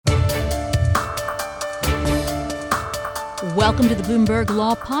Welcome to the Bloomberg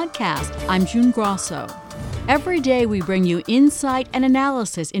Law Podcast. I'm June Grasso. Every day we bring you insight and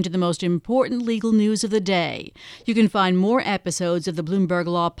analysis into the most important legal news of the day. You can find more episodes of the Bloomberg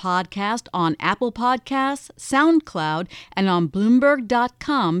Law Podcast on Apple Podcasts, SoundCloud, and on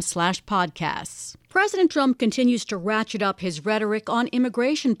Bloomberg.com/podcasts. President Trump continues to ratchet up his rhetoric on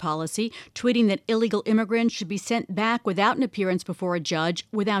immigration policy, tweeting that illegal immigrants should be sent back without an appearance before a judge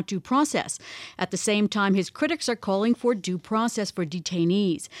without due process. At the same time, his critics are calling for due process for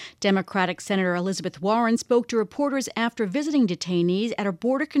detainees. Democratic Senator Elizabeth Warren spoke to reporters after visiting detainees at a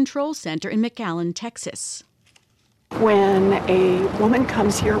border control center in McAllen, Texas. When a woman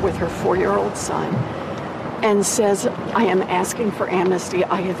comes here with her 4-year-old son and says, I am asking for amnesty,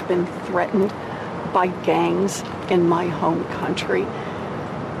 I have been threatened by gangs in my home country,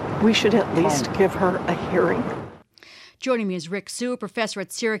 we should at least give her a hearing. Joining me is Rick Sue, a professor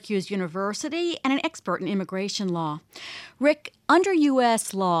at Syracuse University and an expert in immigration law. Rick, under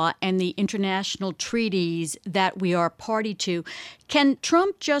U.S. law and the international treaties that we are party to, can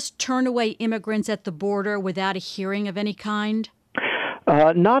Trump just turn away immigrants at the border without a hearing of any kind?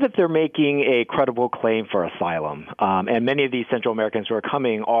 Not if they're making a credible claim for asylum. And many of these Central Americans who are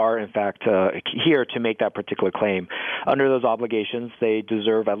coming are, in fact, here to make that particular claim. Under those obligations, they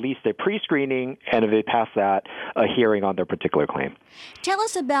deserve at least a pre-screening, and if they pass that, a hearing on their particular claim. Tell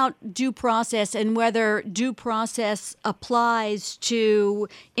us about due process and whether due process applies to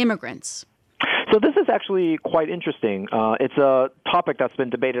immigrants. So this is actually quite interesting. It's a topic that's been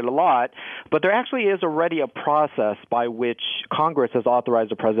debated a lot, but there actually is already a process by which Congress has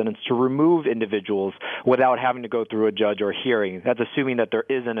authorized the president to remove individuals without having to go through a judge or hearing. That's assuming that there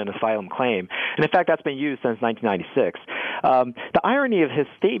isn't an asylum claim. And in fact, that's been used since 1996. The irony of his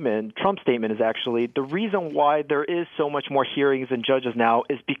statement, Trump's statement, is actually the reason why there is so much more hearings and judges now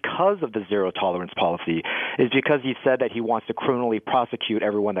is because of the zero tolerance policy, is because he said that he wants to criminally prosecute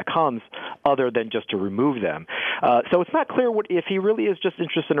everyone that comes other than just to remove them. So it's not clear if he really is just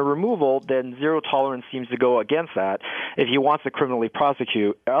interested in a removal, then zero tolerance seems to go against that. If he wants to criminally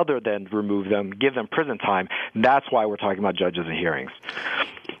prosecute other than remove them, give them prison time, that's why we're talking about judges and hearings.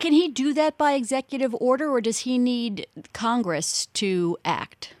 Can he do that by executive order, or does he need Congress to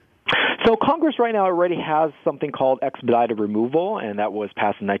act? So Congress right now already has something called expedited removal, and that was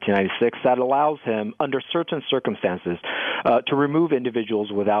passed in 1996, that allows him, under certain circumstances, to remove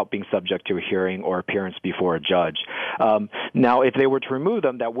individuals without being subject to a hearing or appearance before a judge. Now, if they were to remove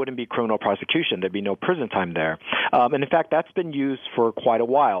them, that wouldn't be criminal prosecution. There'd be no prison time there. And in fact, that's been used for quite a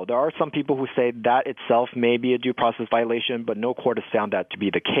while. There are some people who say that itself may be a due process violation, but no court has found that to be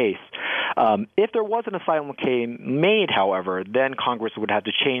the case. If there was an asylum claim made, however, then Congress would have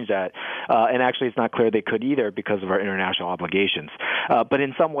to change that. And actually, it's not clear they could either because of our international obligations. But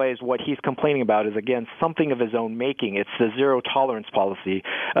in some ways, what he's complaining about is, again, something of his own making. It's the zero tolerance policy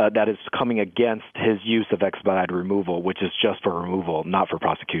that is coming against his use of expedited removal, which is just for removal, not for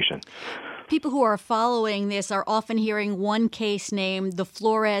prosecution. People who are following this are often hearing one case named the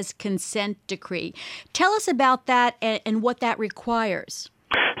Flores Consent Decree. Tell us about that and what that requires.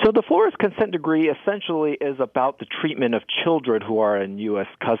 So the Flores Consent Decree essentially is about the treatment of children who are in U.S.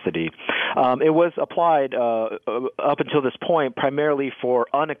 custody. It was applied up until this point primarily for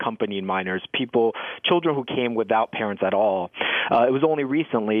unaccompanied minors, children who came without parents at all. It was only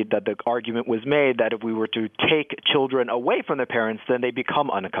recently that the argument was made that if we were to take children away from their parents, then they become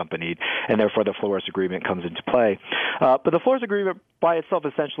unaccompanied, and therefore the Flores Agreement comes into play. But the Flores Agreement by itself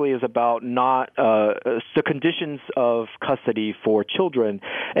essentially is about not the conditions of custody for children,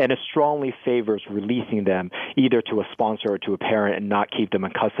 and it strongly favors releasing them either to a sponsor or to a parent and not keep them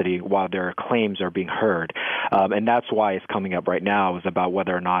in custody while their claims are being heard. And that's why it's coming up right now, is about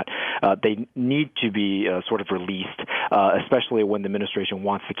whether or not they need to be sort of released, especially when the administration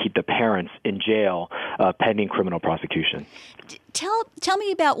wants to keep the parents in jail pending criminal prosecution. Tell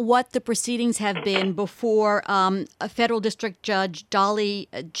me about what the proceedings have been before a federal district judge, Dolly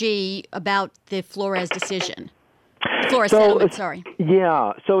G., about the Flores decision. Settlement, sorry.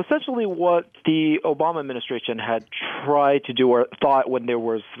 Yeah. So essentially what the Obama administration had tried to do, or thought when there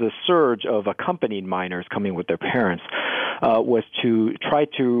was the surge of accompanied minors coming with their parents, was to try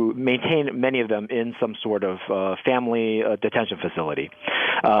to maintain many of them in some sort of family detention facility.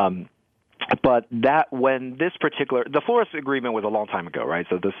 But the Flores Agreement was a long time ago, right?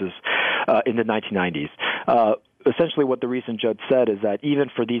 So this is in the 1990s. Essentially what the recent judge said is that even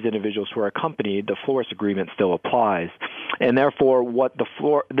for these individuals who are accompanied, the Flores Agreement still applies. And therefore, what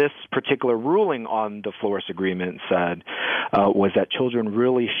this particular ruling on the Flores agreement said was that children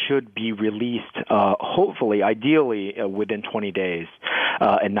really should be released, hopefully, ideally, within 20 days,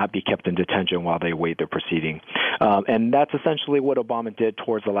 and not be kept in detention while they await their proceeding. And that's essentially what Obama did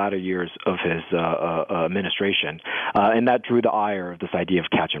towards the latter years of his administration, and that drew the ire of this idea of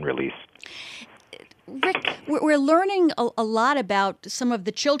catch and release. Rick, we're learning a lot about some of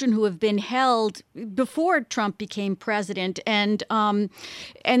the children who have been held before Trump became president, and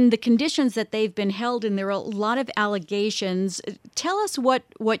the conditions that they've been held in. There are a lot of allegations. Tell us what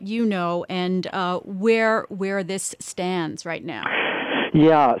you know and where this stands right now.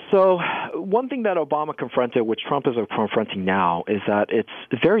 Yeah, so one thing that Obama confronted, which Trump is confronting now, is that it's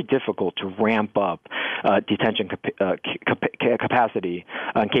very difficult to ramp up detention capacity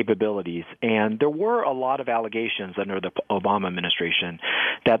and capabilities. And there were a lot of allegations under the Obama administration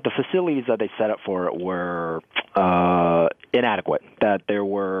that the facilities that they set up for it were inadequate, that there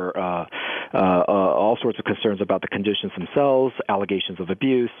were all sorts of concerns about the conditions themselves, allegations of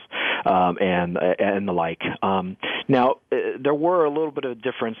abuse, and the like. Now, there were a little bit of a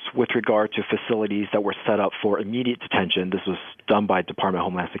difference with regard to facilities that were set up for immediate detention. This was done by Department of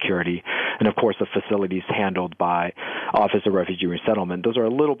Homeland Security, and of course the facilities handled by Office of Refugee Resettlement. Those are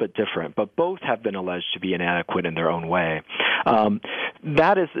a little bit different, but both have been alleged to be inadequate in their own way.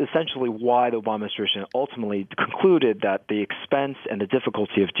 That is essentially why the Obama administration ultimately concluded that the expense and the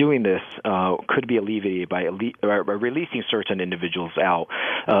difficulty of doing this could be alleviated by releasing certain individuals out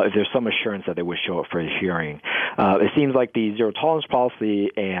if there's some assurance that they would show up for a hearing. It seems like the zero-tolerance policy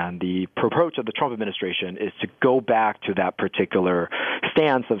and the approach of the Trump administration is to go back to that particular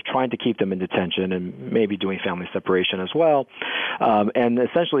stance of trying to keep them in detention and maybe doing family separation as well. And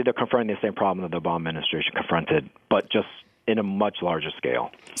essentially they're confronting the same problem that the Obama administration confronted, but just in a much larger scale.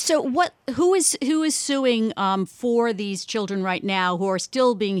 So who is suing for these children right now who are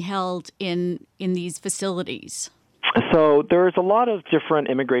still being held in these facilities? So there's a lot of different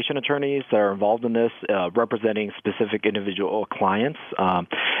immigration attorneys that are involved in this, representing specific individual clients,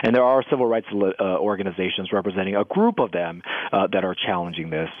 and there are civil rights organizations representing a group of them that are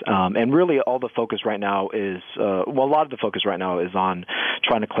challenging this. And really, all the focus right now is, a lot of the focus right now is on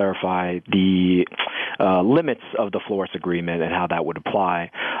trying to clarify the limits of the Flores agreement and how that would apply,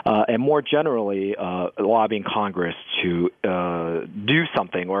 and more generally, lobbying Congress to do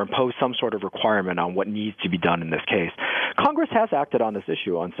something or impose some sort of requirement on what needs to be done in this case. Congress has acted on this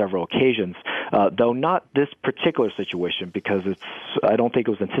issue on several occasions, though not this particular situation, because I don't think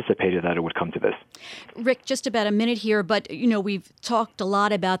it was anticipated that it would come to this. Rick, just about a minute here, but we've talked a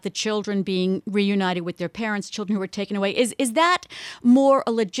lot about the children being reunited with their parents, children who were taken away. Is that more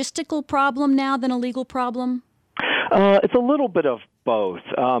a logistical problem now than a legal problem? It's a little bit of both.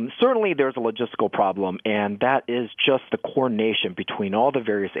 Certainly there's a logistical problem, and that is just the coordination between all the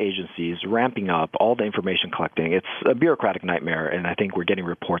various agencies, ramping up all the information collecting. It's a bureaucratic nightmare, and I think we're getting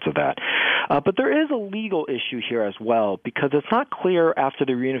reports of that. But there is a legal issue here as well, because it's not clear after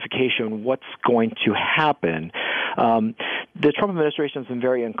the reunification what's going to happen. The Trump administration has been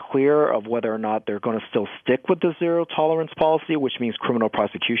very unclear of whether or not they're going to still stick with the zero-tolerance policy, which means criminal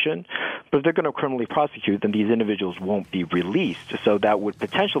prosecution. But if they're going to criminally prosecute, then these individuals won't be released. So that would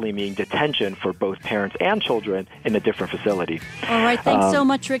potentially mean detention for both parents and children in a different facility. All right. Thanks so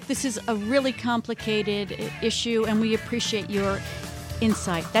much, Rick. This is a really complicated issue, and we appreciate your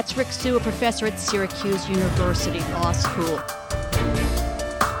insight. That's Rick Sue, a professor at Syracuse University Law School.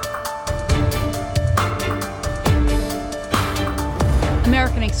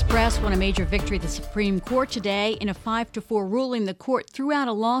 American Express won a major victory at the Supreme Court today. In a 5-4 ruling, the court threw out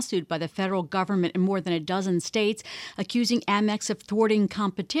a lawsuit by the federal government in more than a dozen states accusing Amex of thwarting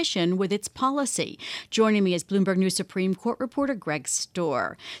competition with its policy. Joining me is Bloomberg News Supreme Court reporter Greg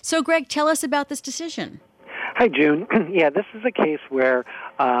Stohr. So, Greg, tell us about this decision. Hi, June. Yeah, this is a case where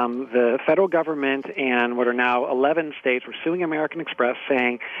the federal government and what are now 11 states were suing American Express,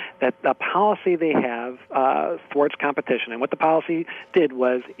 saying that the policy they have thwarts competition. And what the policy did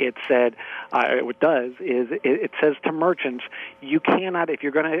was it said, it says to merchants, you cannot, if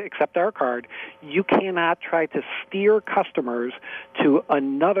you're going to accept our card, you cannot try to steer customers to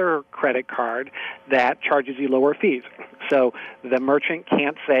another credit card that charges you lower fees. So the merchant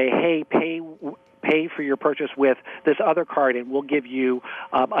can't say, hey, pay for your purchase with this other card and we'll give you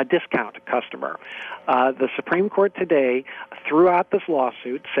a discount, customer. The Supreme Court today threw out this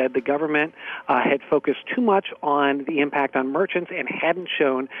lawsuit, said the government had focused too much on the impact on merchants and hadn't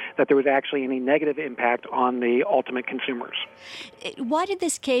shown that there was actually any negative impact on the ultimate consumers. Why did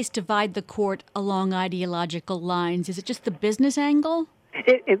this case divide the court along ideological lines? Is it just the business angle?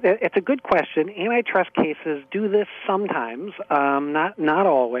 It's a good question. Antitrust cases do this sometimes, not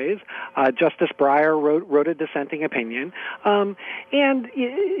always. Justice Breyer wrote a dissenting opinion, and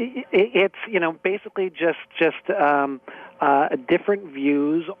it's basically just different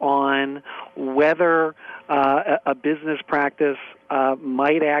views on whether a business practice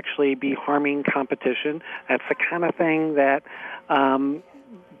might actually be harming competition. That's the kind of thing that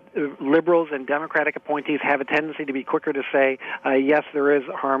liberals and Democratic appointees have a tendency to be quicker to say, yes, there is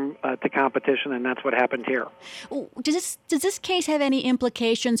harm to competition, and that's what happened here. Does this case have any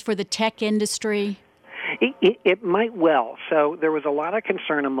implications for the tech industry? It might well. So there was a lot of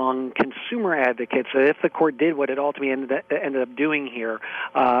concern among consumer advocates that if the court did what it ultimately ended up doing here,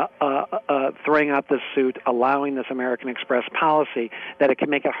 throwing out this suit, allowing this American Express policy, that it could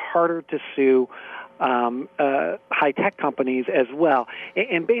make it harder to sue high-tech companies as well.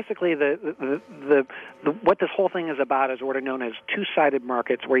 And basically, what this whole thing is about is what are known as two-sided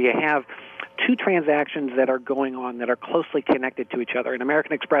markets, where you have two transactions that are going on that are closely connected to each other. In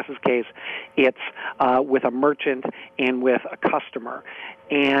American Express's case, it's with a merchant and with a customer.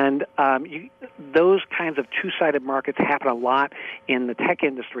 And those kinds of two-sided markets happen a lot in the tech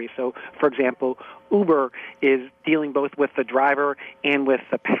industry. So, for example, Uber is dealing both with the driver and with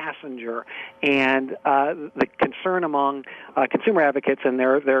the passenger. And the concern among consumer advocates, and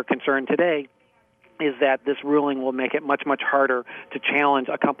their concern today, is that this ruling will make it much, much harder to challenge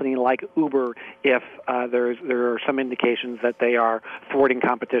a company like Uber if there are some indications that they are thwarting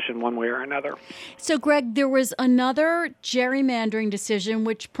competition one way or another. So, Greg, there was another gerrymandering decision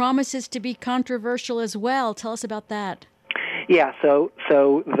which promises to be controversial as well. Tell us about that. Yeah, so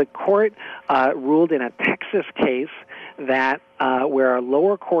the court ruled in a Texas case that where a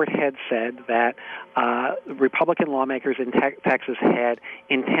lower court had said that Republican lawmakers in Texas had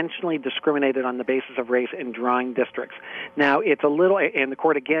intentionally discriminated on the basis of race in drawing districts. Now, it's a little, and the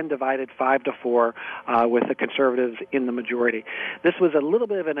court again divided 5-4 with the conservatives in the majority. This was a little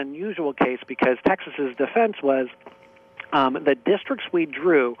bit of an unusual case because Texas's defense was the districts we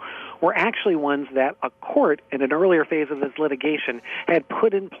drew were actually ones that a court in an earlier phase of this litigation had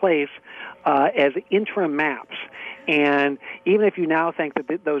put in place as interim maps. And even if you now think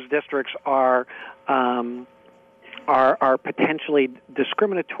that those districts are potentially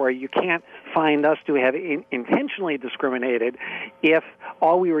discriminatory, you can't find us to have intentionally discriminated if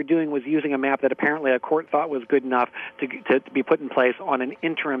all we were doing was using a map that apparently a court thought was good enough to be put in place on an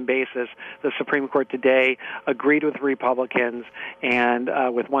interim basis. The Supreme Court today agreed with Republicans and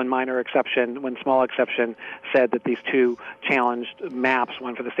with one small exception, said that these two challenged maps,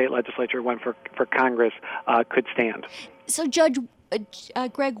 one for the state legislature, one for Congress, could stand. So, Judge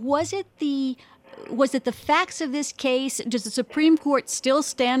Greg, was it the facts of this case? Does the Supreme Court still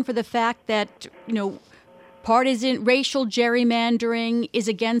stand for the fact that, partisan racial gerrymandering is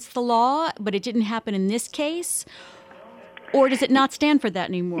against the law, but it didn't happen in this case? Or does it not stand for that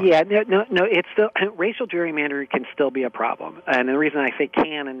anymore? Yeah, no. It's still racial gerrymandering can still be a problem, and the reason I say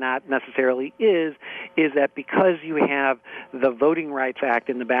can and not necessarily is that because you have the Voting Rights Act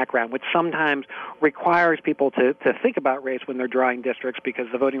in the background, which sometimes requires people to think about race when they're drawing districts, because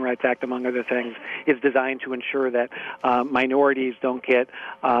the Voting Rights Act, among other things, is designed to ensure that minorities don't get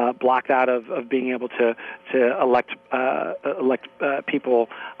blocked out of being able to elect people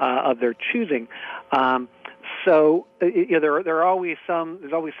of their choosing. So there's always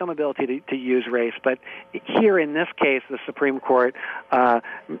some ability to use race, but here in this case, the Supreme Court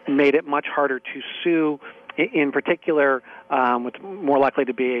made it much harder to sue. In particular, what's more likely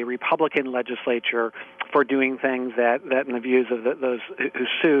to be a Republican legislature for doing things that in the views of those who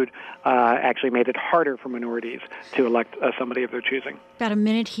sued, actually made it harder for minorities to elect somebody of their choosing. About a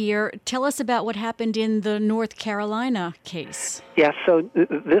minute here. Tell us about what happened in the North Carolina case. Yes, so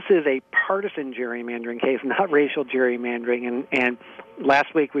this is a partisan gerrymandering case, not racial gerrymandering. And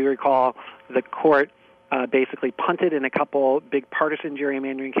last week we recall the court basically punted in a couple big partisan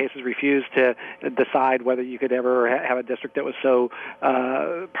gerrymandering cases, refused to decide whether you could ever have a district that was so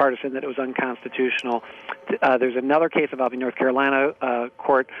partisan that it was unconstitutional. There's another case involving North Carolina.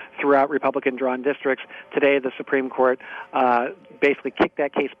 Court threw out Republican-drawn districts. Today, the Supreme Court basically kicked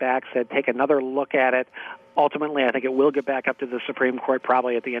that case back, said take another look at it. Ultimately, I think it will get back up to the Supreme Court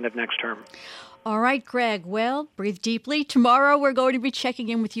probably at the end of next term. All right, Greg. Well, breathe deeply. Tomorrow we're going to be checking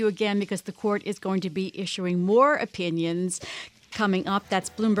in with you again because the court is going to be issuing more opinions coming up. That's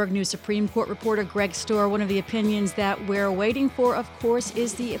Bloomberg News Supreme Court reporter Greg Stohr. One of the opinions that we're waiting for, of course,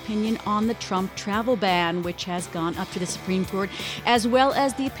 is the opinion on the Trump travel ban, which has gone up to the Supreme Court, as well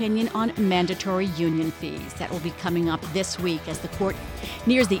as the opinion on mandatory union fees. That will be coming up this week as the court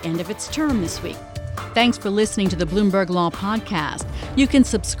nears the end of its term this week. Thanks for listening to the Bloomberg Law Podcast. You can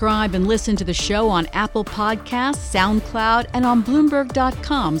subscribe and listen to the show on Apple Podcasts, SoundCloud, and on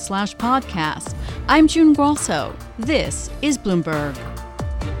Bloomberg.com/podcast. I'm June Grasso. This is Bloomberg.